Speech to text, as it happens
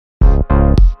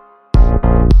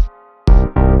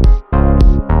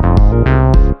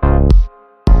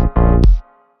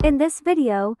In this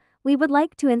video, we would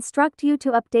like to instruct you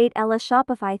to update Ella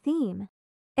Shopify theme.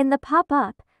 In the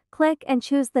pop-up, click and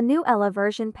choose the new Ella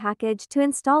version package to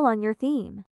install on your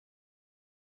theme.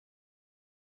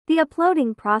 The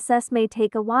uploading process may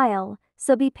take a while,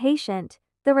 so be patient,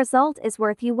 the result is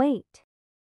worth you wait.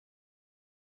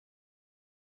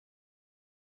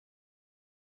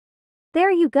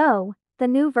 There you go, the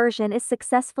new version is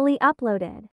successfully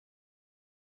uploaded.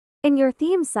 In your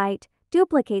theme site,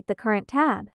 duplicate the current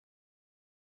tab.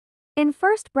 In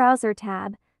first browser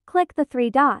tab, click the three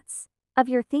dots of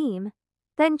your theme,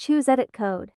 then choose Edit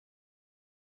Code.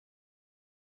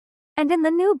 And in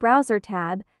the new browser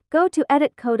tab, go to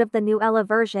Edit Code of the new Ella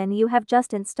version you have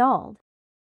just installed.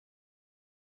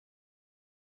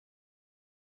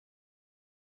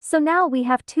 So now we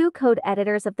have two code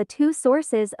editors of the two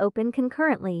sources open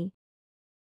concurrently.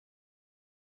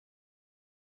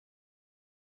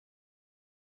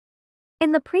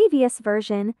 In the previous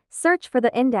version, search for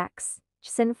the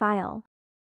index.json file.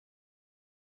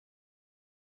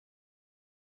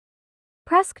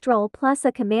 Press Ctrl plus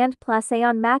a Command plus A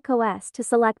on macOS to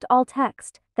select all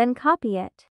text, then copy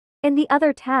it. In the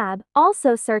other tab,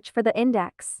 also search for the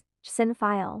index.json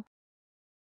file.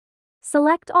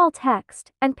 Select all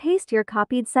text and paste your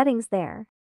copied settings there.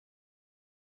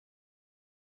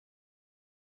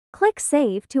 Click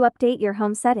Save to update your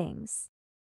home settings.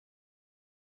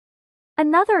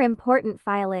 Another important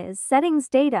file is settings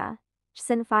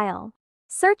data.json file.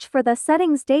 Search for the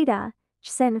settings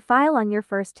data.json file on your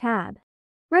first tab.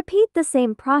 Repeat the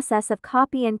same process of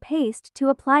copy and paste to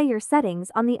apply your settings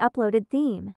on the uploaded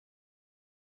theme.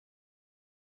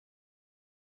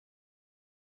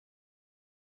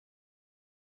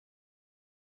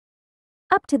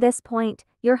 Up to this point,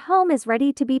 your home is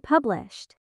ready to be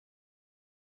published.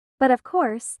 But of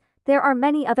course, there are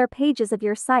many other pages of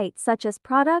your site such as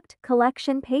product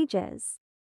collection pages.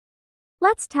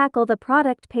 Let's tackle the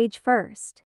product page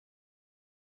first.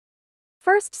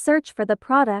 First, search for the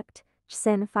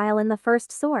product.json file in the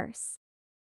first source.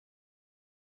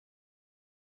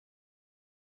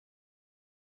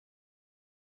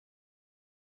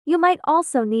 You might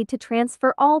also need to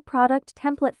transfer all product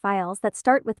template files that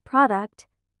start with product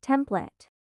template.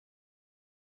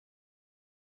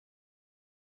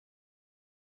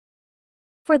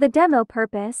 For the demo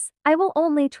purpose, I will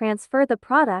only transfer the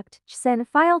product.json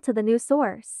file to the new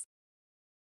source.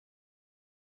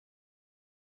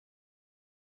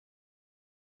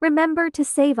 Remember to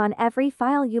save on every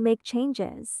file you make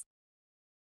changes.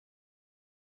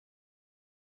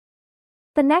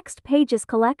 The next page is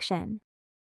collection.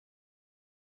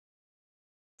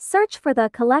 Search for the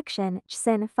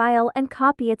collection.json file and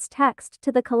copy its text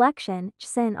to the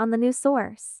collection.json on the new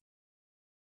source.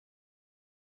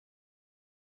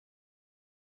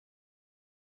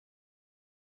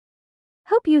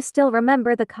 Hope you still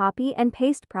remember the copy and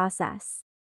paste process.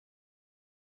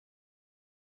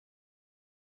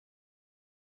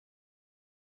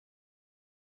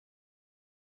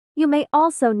 You may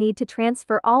also need to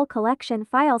transfer all collection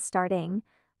files starting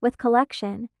with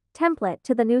collection template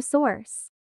to the new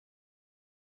source.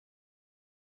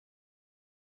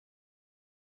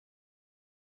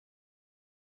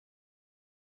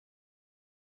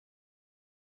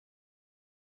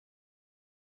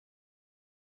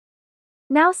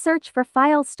 Now search for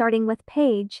files starting with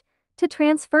page to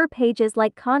transfer pages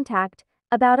like contact,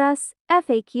 about us,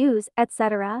 FAQs,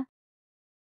 etc.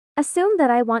 Assume that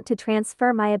I want to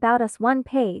transfer my About Us 1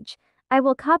 page. I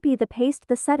will copy the paste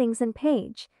the settings and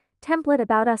page template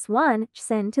About Us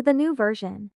 1.json to the new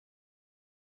version.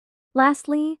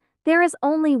 Lastly, there is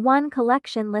only one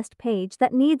collection list page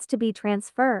that needs to be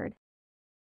transferred.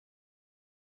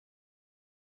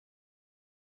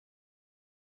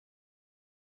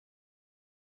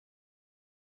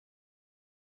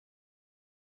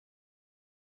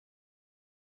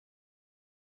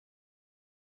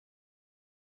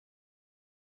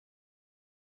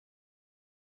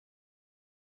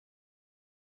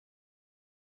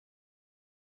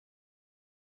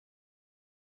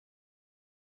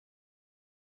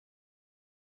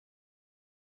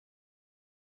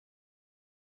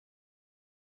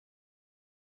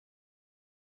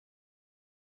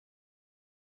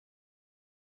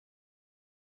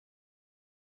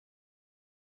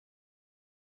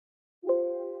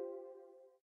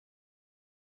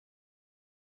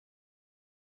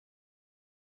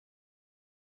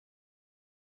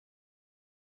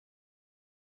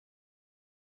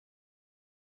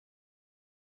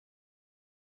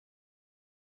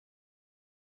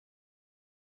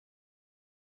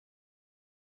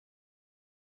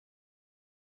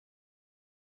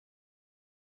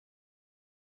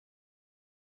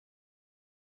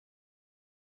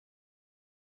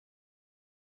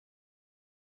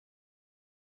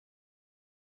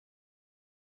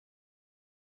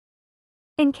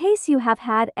 In case you have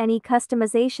had any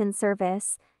customization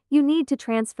service, you need to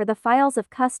transfer the files of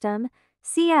custom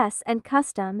CS and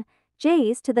custom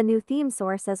JS to the new theme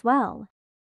source as well.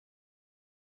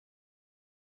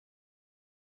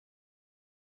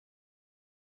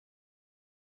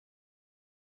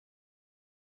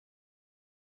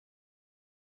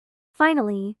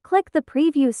 Finally, click the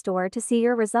Preview Store to see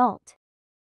your result.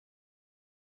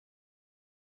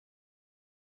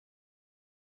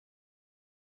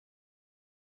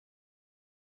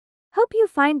 Hope you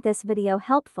find this video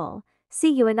helpful.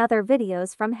 See you in other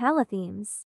videos from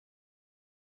Halothemes.